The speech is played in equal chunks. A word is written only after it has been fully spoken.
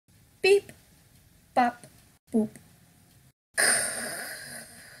Beep, bop, boop.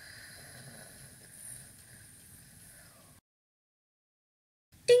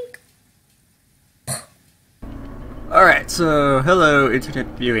 Dink. Alright, so hello internet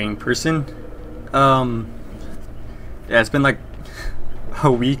viewing person. Yeah, it's been like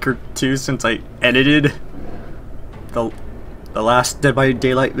a week or two since I edited the last Dead by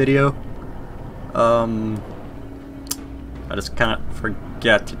Daylight video. I just kind of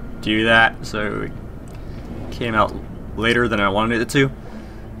forget to do that, so it came out later than I wanted it to.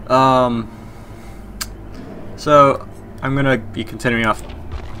 So I'm gonna be continuing off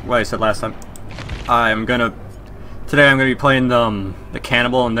what I said last time. Today I'm gonna be playing the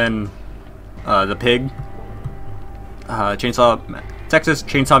Cannibal and then the Pig, Texas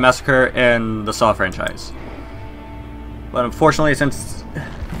Chainsaw Massacre, and the Saw franchise. But unfortunately, since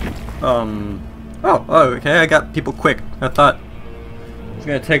okay, I got people quick. I thought it was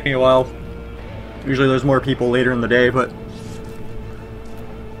gonna take me a while. Usually there's more people later in the day, but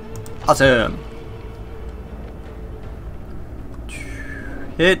awesome.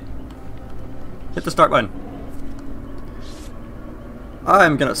 Hit the start button.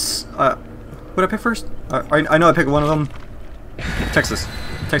 I'm gonna what did I pick first? I know I picked one of them. Texas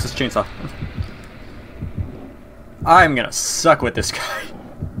Chainsaw. I'm gonna suck with this guy.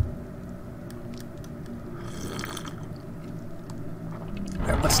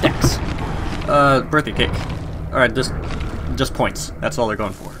 Alright, what stacks? Birthday cake. Alright, just points. That's all they're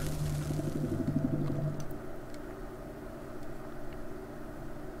going for.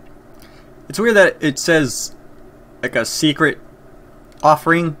 It's weird that it says like a secret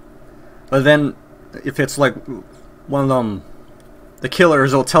offering, but then if it's like one of them, the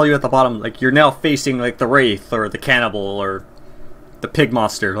killers will tell you at the bottom like you're now facing like the Wraith or the Cannibal or the Pig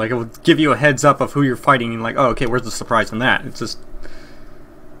Monster. Like it will give you a heads up of who you're fighting and like, oh, okay, where's the surprise in that? It's just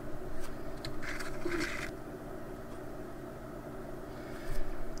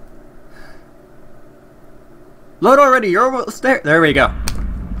load already, you're almost there. There we go.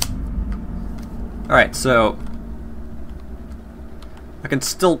 Alright, so I can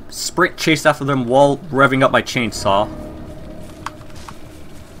still sprint chase after them while revving up my chainsaw.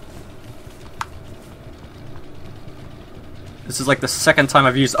 This is like the second time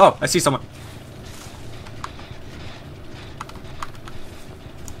I've used— oh, I see someone.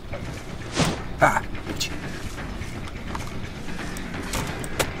 Ah, bitch.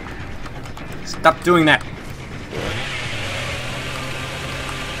 Stop doing that.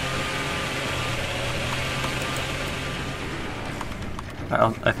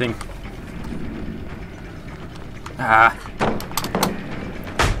 I think. Ah.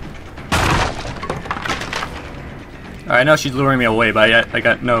 I know she's luring me away, but I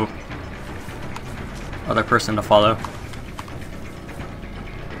got no other person to follow.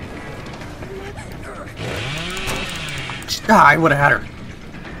 Ah, I would have had her.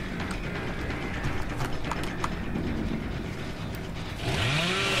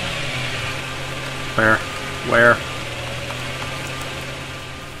 Where?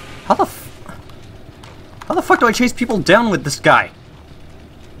 How the fuck do I chase people down with this guy?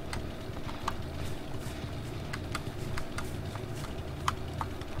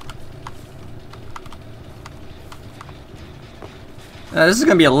 This is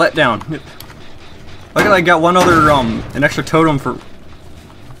gonna be a letdown. Look at, I got one other an extra totem for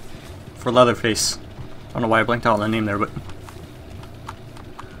Leatherface. I don't know why I blanked out on the name there, but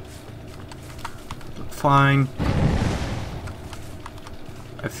fine.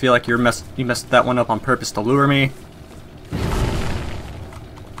 I feel like you messed that one up on purpose to lure me.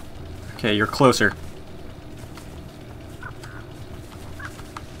 Okay, you're closer.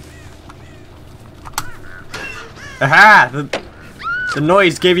 Aha! The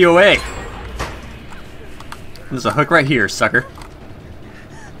noise gave you away. There's a hook right here, sucker.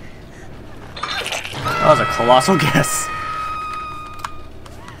 That was a colossal guess.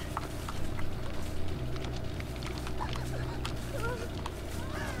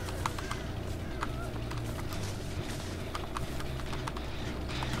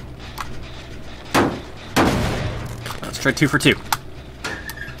 Let's try 2 for 2.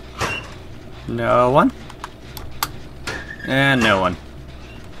 No one. And no one.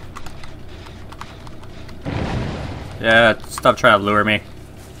 Yeah, stop trying to lure me.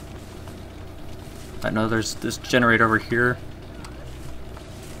 I know there's this generator over here.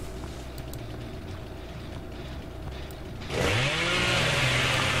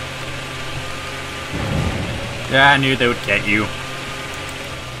 Yeah, I knew they would get you.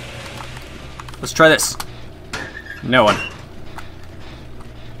 Let's try this. No one.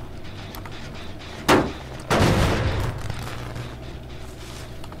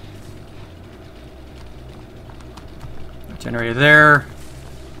 Generator there.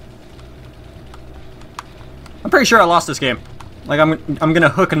 I'm pretty sure I lost this game. Like, I'm gonna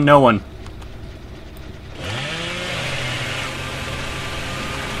hook no one.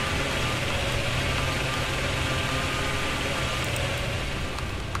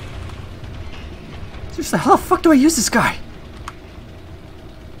 Seriously, how the fuck do I use this guy?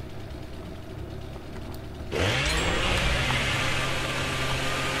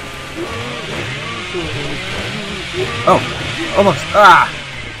 Oh, almost. Ah!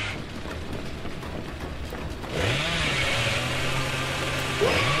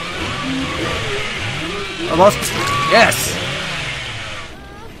 Almost. Yes!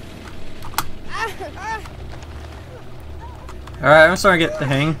 Alright, I'm starting to get the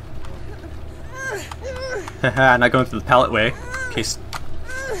hang. Haha, not going through the pallet way. In case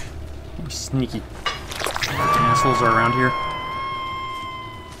sneaky assholes are around here.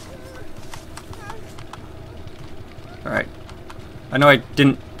 Alright. I know I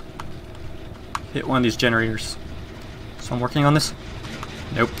didn't hit one of these generators. So I'm working on this?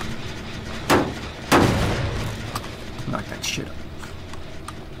 Nope. Knock that shit up.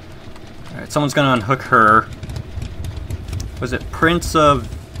 Alright, someone's gonna unhook her. Was it Prince of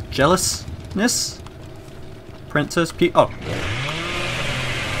Jealousness? Princess P. Oh.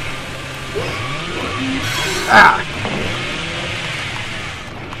 Ah!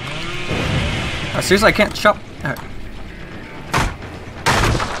 Oh, seriously, I can't chop.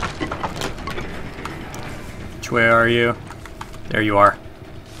 Which way are you? There you are.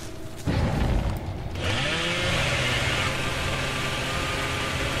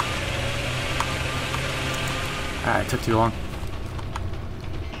 Ah, it took too long.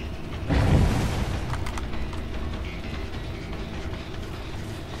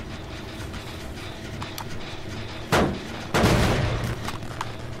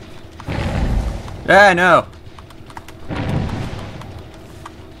 Yeah, I know.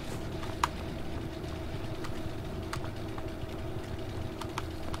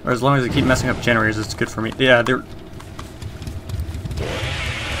 Or as long as they keep messing up generators, it's good for me. Yeah, they're...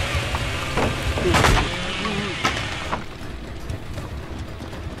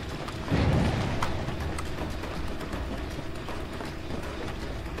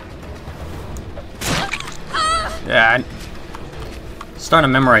 Yeah, I'm starting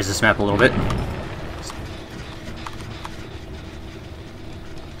to memorize this map a little bit.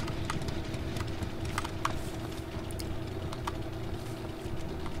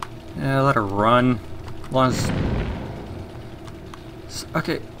 Yeah, let her run. As long as...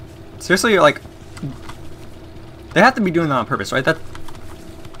 Okay. Seriously, like... They have to be doing that on purpose, right? That...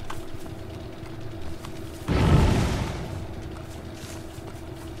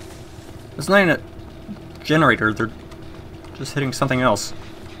 It's not even a generator, they're just hitting something else.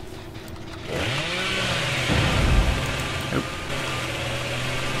 Nope.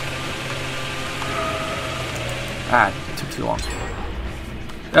 Ah, it took too long.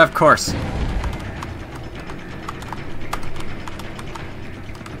 Of course.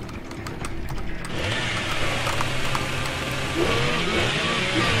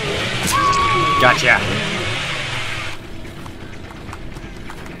 Gotcha.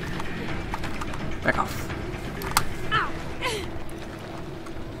 Back off.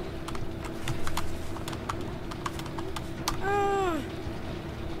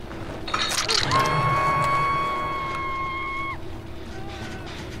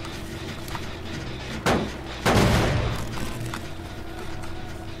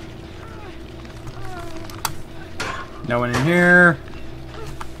 No one in here.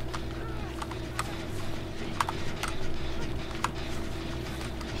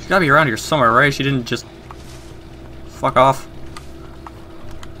 She's gotta be around here somewhere, right? She didn't just fuck off.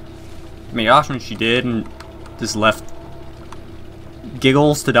 I mean, often she did and just left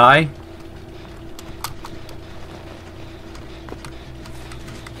Giggles to die.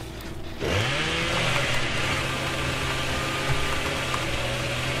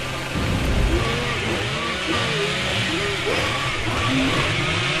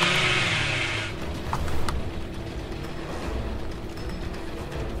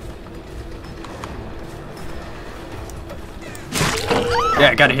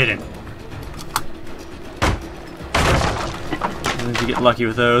 Yeah, gotta hit it. And you get lucky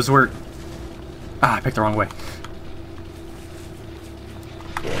with those. We're... Ah, I picked the wrong way.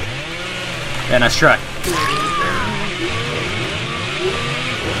 Yeah, nice try.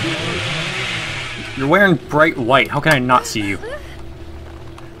 You're wearing bright white. How can I not see you?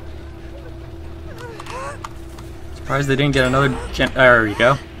 Surprised they didn't get another gen... There you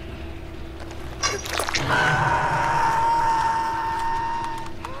go.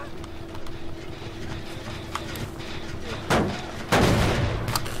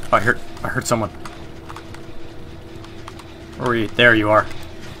 I heard someone. Where are you? There you are.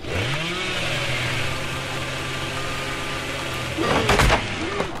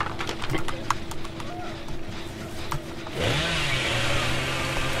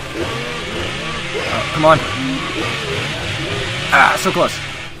 Oh, come on. Ah, so close.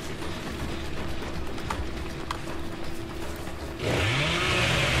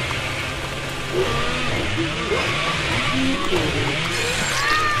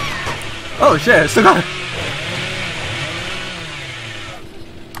 Oh shit, I still got it.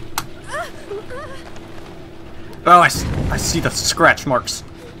 Oh, I see the scratch marks.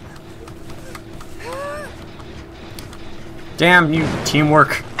 Damn you,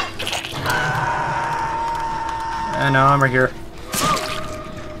 teamwork. No, I'm right here.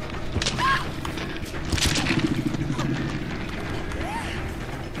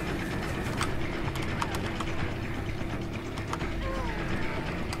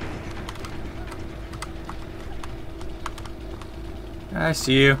 I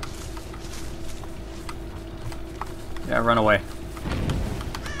see you. Yeah, run away.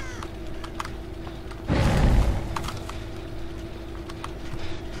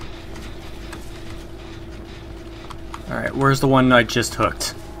 Alright, where's the one I just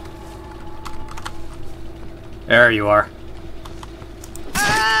hooked? There you are.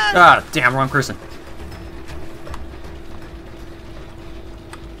 Ah, damn, wrong person.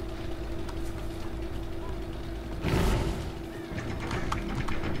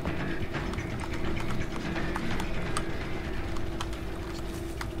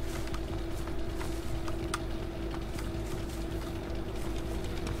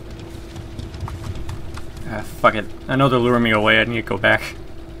 Ah, fuck it. I know they're luring me away. I need to go back.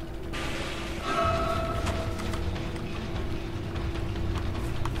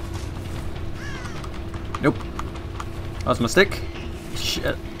 Nope. That was a mistake.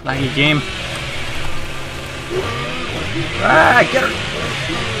 Shit. Laggy game. Ah, get her!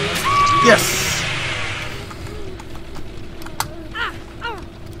 Yes!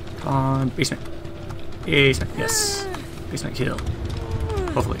 Come on, basement. Basement, yes. Basement kill.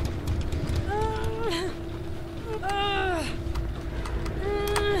 Hopefully.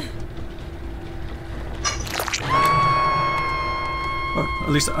 Well, at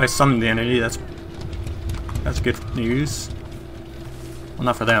least I summoned the entity. That's good news. Well,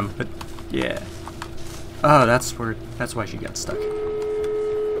 not for them, but yeah. Oh, that's why she got stuck.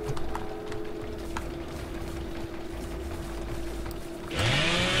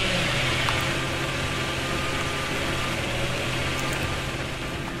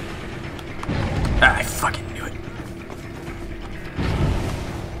 Ah, I fucking knew it.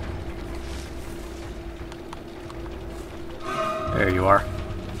 There you are.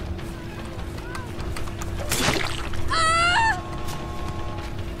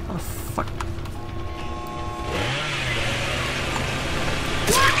 Oh, fuck.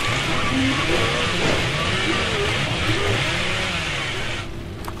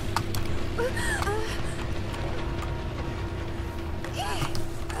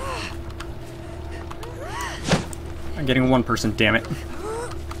 I'm getting one person, damn it.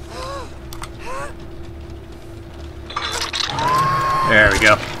 There we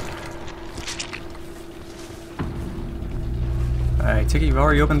go. I take it you've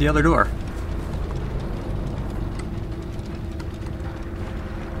already opened the other door.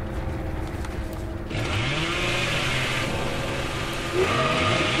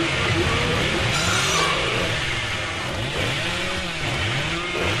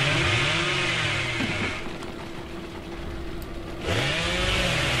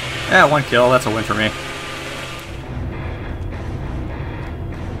 Yeah, one kill, that's a win for me.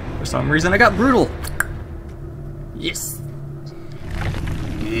 For some reason I got brutal. Yes.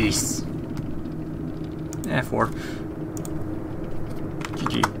 Yes. Eh, 4.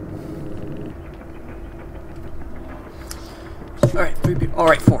 GG. Alright, 3 people.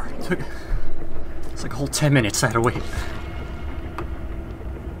 Alright, 4. It's like a whole 10 minutes I had to wait.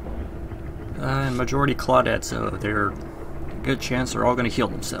 And majority Claudette, so they're a good chance they're all gonna heal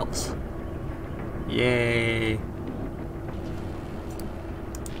themselves. Yay.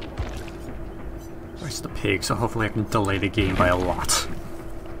 Where's the pig? So hopefully I can delay the game by a lot.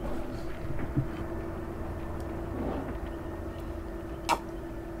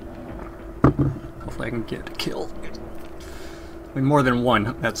 Hopefully I can get a kill. I mean, more than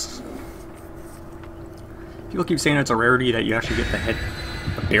one. That's... People keep saying it's a rarity that you actually get the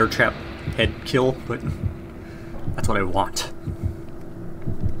bear trap head kill, but that's what I want.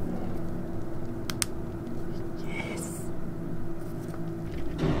 Yes.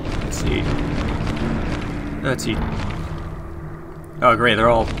 Let's see. Oh great, they're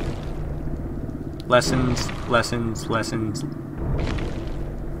all lessons, lessons, lessons.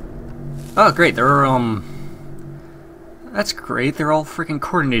 Oh great, they're that's great, they're all freaking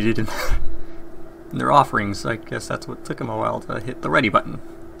coordinated in their offerings. I guess that's what took them a while to hit the ready button.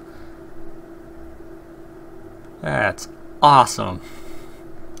 That's awesome.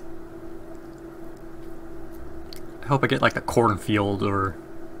 I hope I get like the cornfield or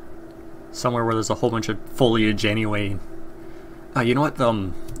somewhere where there's a whole bunch of foliage anyway. You know what?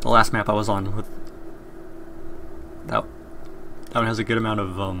 The last map I was on with that one has a good amount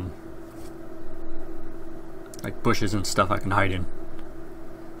of like bushes and stuff I can hide in.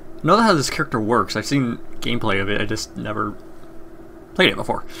 I know how this character works. I've seen gameplay of it. I just never played it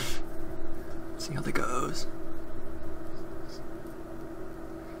before. Let's see how that goes.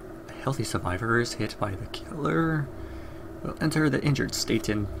 A healthy survivor is hit by the killer. Will enter the injured state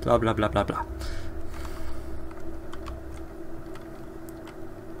in blah blah blah blah blah.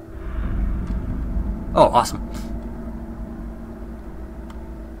 Oh, awesome.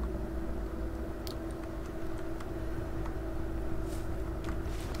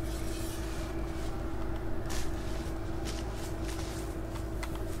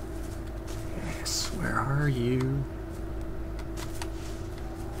 Yes, where are you?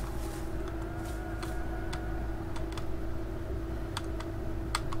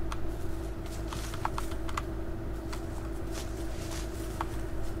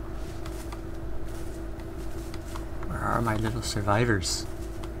 My little survivors.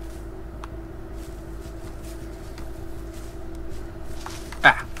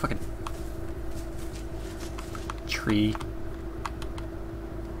 Ah, fucking tree.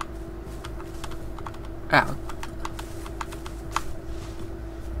 Ow.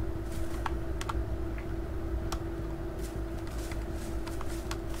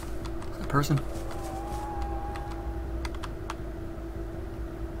 Is that a person?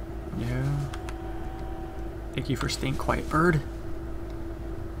 Yeah. Thank you for staying quiet, bird.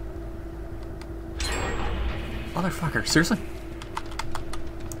 Motherfucker, seriously?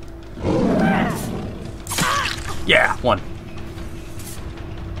 Yeah, one.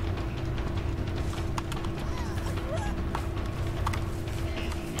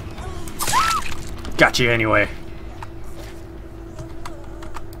 Got you anyway.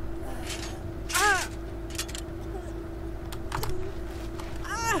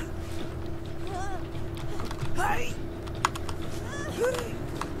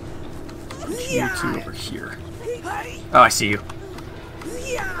 You two over here. Oh, I see you.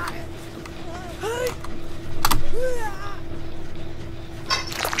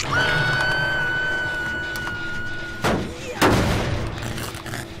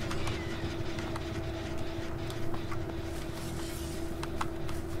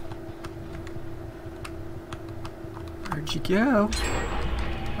 Where'd you go?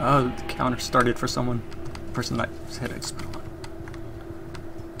 Oh, the counter started for someone. Person that said I'd spell.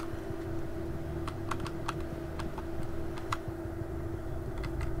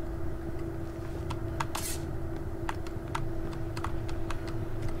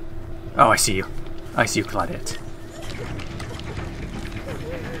 Oh, I see you. I see you, Claudette.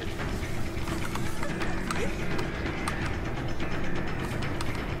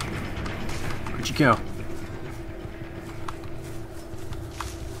 Where'd you go?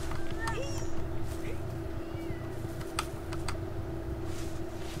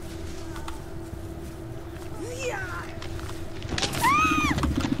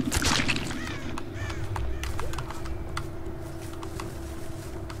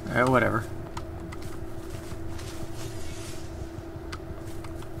 Whatever.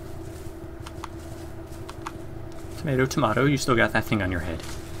 Tomato, tomato, you still got that thing on your head.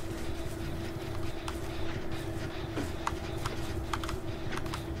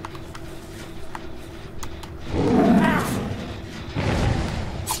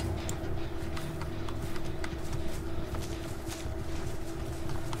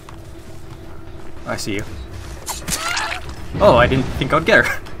 I see you. Oh, I didn't think I'd get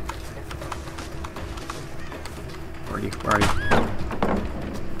her. Where are you? Where are you?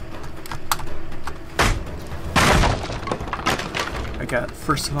 I got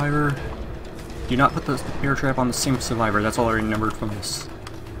first survivor. Do not put the bear trap on the same survivor. That's all I remembered from this.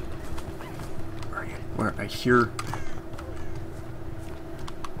 Where are you? Where? I hear.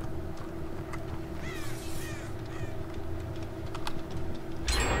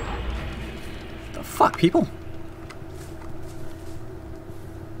 The fuck, people?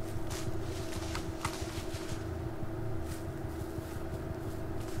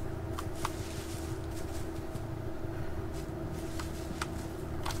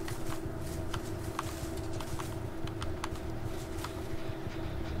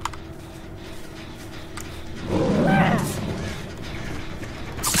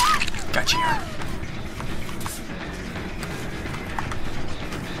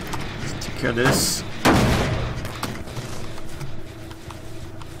 care of this.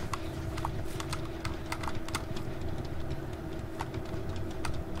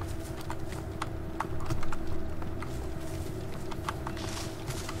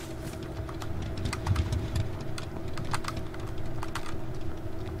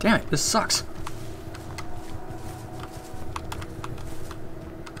 Damn it, this sucks.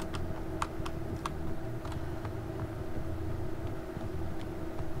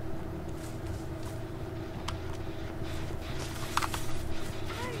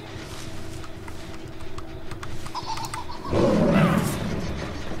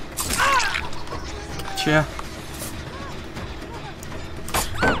 Gotcha.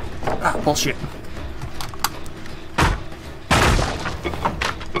 Ah, bullshit.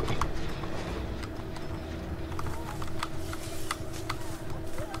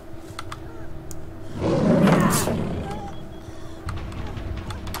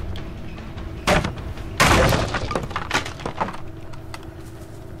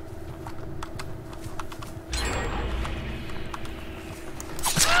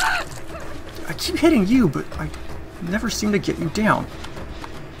 I keep hitting you, but I never seem to get you down.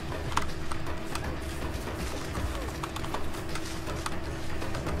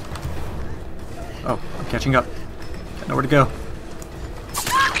 Oh, I'm catching up. Got nowhere to go.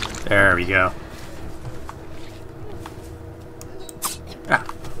 There we go. Ah.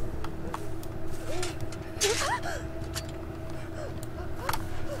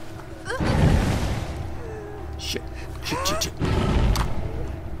 Shit. Shit, shit, shit.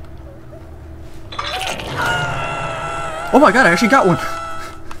 Oh my god, I actually got one!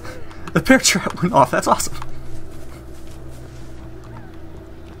 The bear trap went off, that's awesome.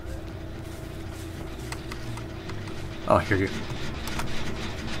 Oh, I hear you.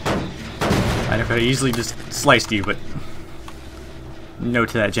 I know I could easily just sliced you, but no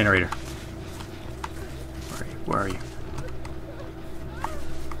to that generator. Where are you? Where are you?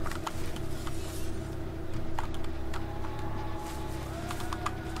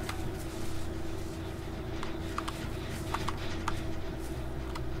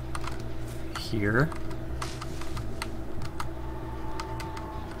 Here.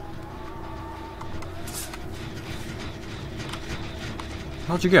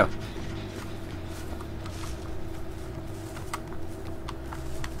 How'd you go?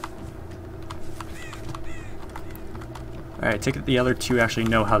 Alright, take it the other two actually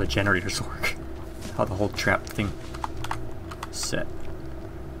know how the generators work. How the whole trap thing is set.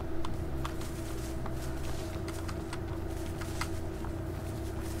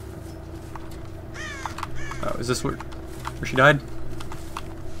 Oh, is this where she died?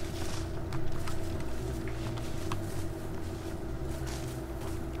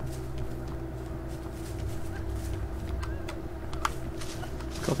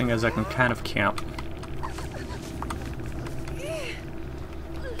 Cool thing is I can kind of camp.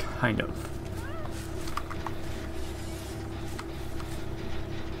 Kind of.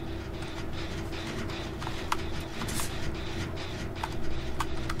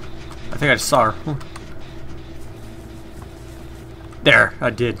 I think I just saw her. There, I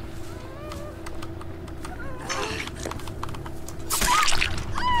did.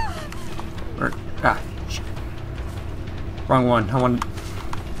 Ah, shit. Wrong one. I want.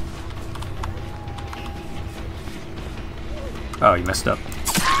 Oh, you messed up.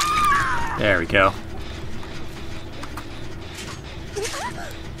 There we go.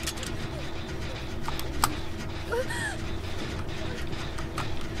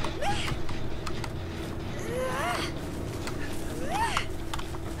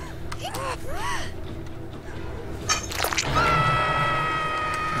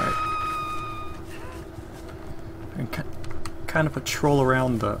 Kind of patrol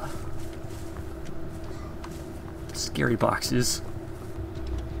around the scary boxes.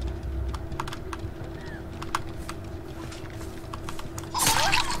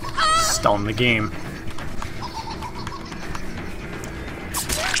 Stalling the game.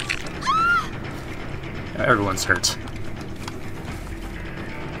 Everyone's hurt.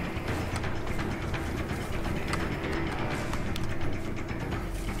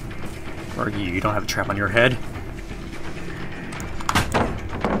 Or you don't have a trap on your head.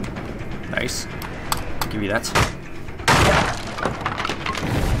 Nice. Give you that.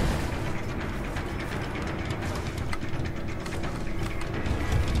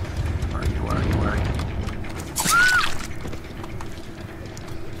 Where are you? Where are you? Where are you?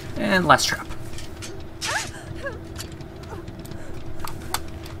 And last trap.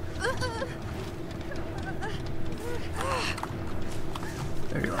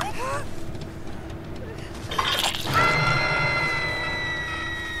 There you are.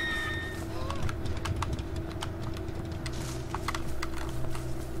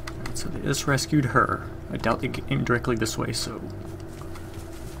 So they just rescued her. I doubt they came directly this way, so...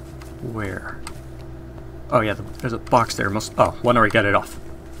 Where? Oh yeah, there's a box there. Oh, one already got it off.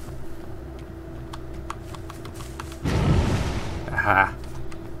 Aha.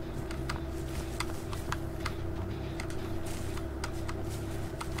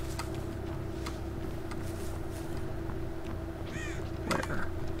 Where?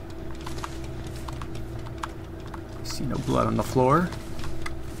 I see no blood on the floor.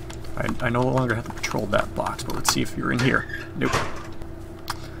 I no longer have to patrol that box, but let's see if you're in here. Nope.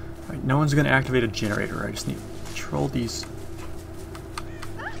 Alright, no one's gonna activate a generator. I just need to patrol these.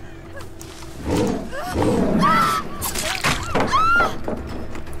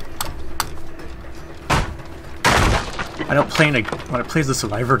 I don't play when I play as the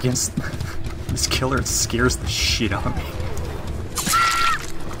survivor against this killer, it scares the shit out of me.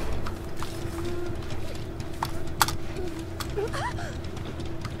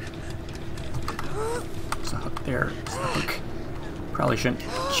 So there's the hook. Probably shouldn't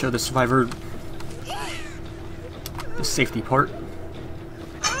show the survivor the safety part.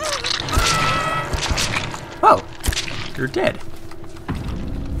 Oh, you're dead.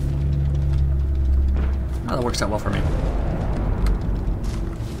 Oh, that works out well for me.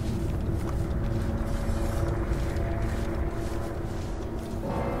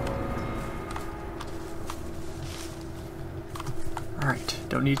 Alright,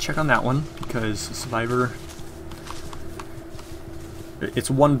 don't need to check on that one because the survivor...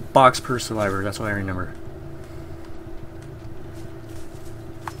 It's one box per survivor, that's what I remember.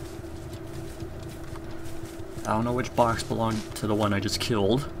 I don't know which box belonged to the one I just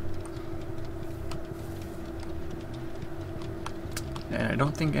killed. And I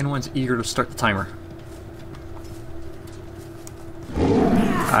don't think anyone's eager to start the timer.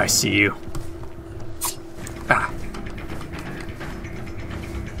 I see you. Ah.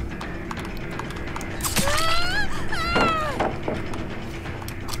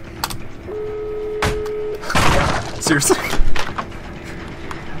 Seriously?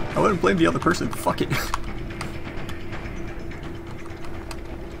 I wouldn't blame the other person. Fuck it.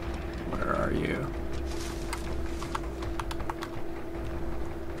 Where are you?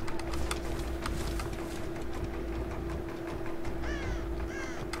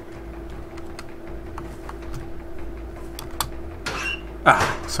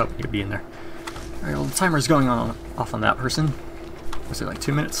 Ah, I was hoping you'd be in there. Alright, well the timer's going on off on that person. Was it like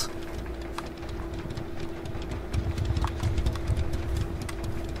 2 minutes?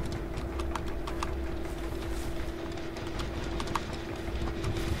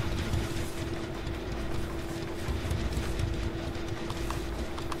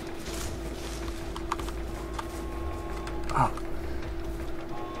 Oh.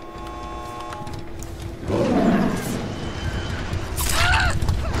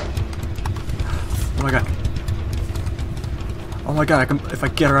 Oh my god. Oh my god, if I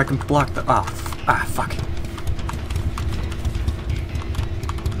get her I can block the fuck.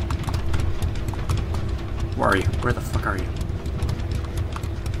 Where are you? Where the fuck are you?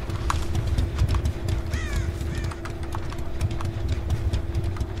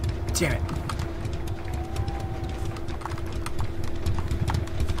 Damn it.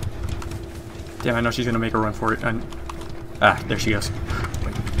 Damn, I know she's gonna make a run for it. And there she goes.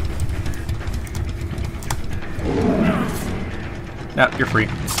 Wait. Nah, you're free.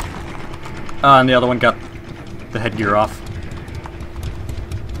 And the other one got the headgear off.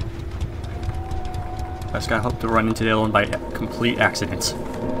 I just gotta hope to run into the other one by complete accident.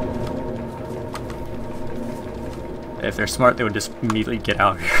 If they're smart, they would just immediately get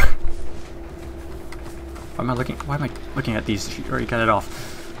out of here. Why am I looking at these? She already got it off.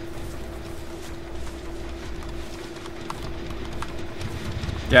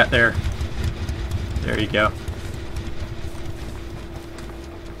 Yeah, there you go.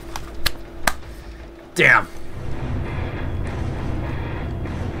 Damn.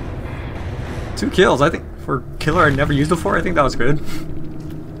 2 kills, I think, for killer I never used before, I think that was good.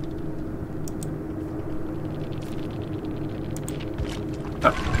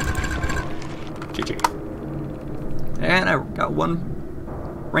 Oh. GG. And I got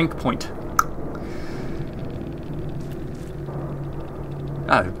 1 rank point.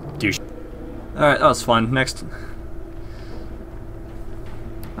 Oh, douche. Alright, that was fun. Next.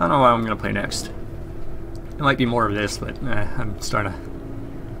 I don't know what I'm gonna play next. It might be more of this, but I'm starting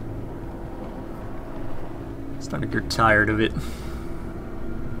to get tired of it.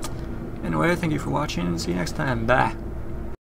 Anyway, thank you for watching, and see you next time. Bye.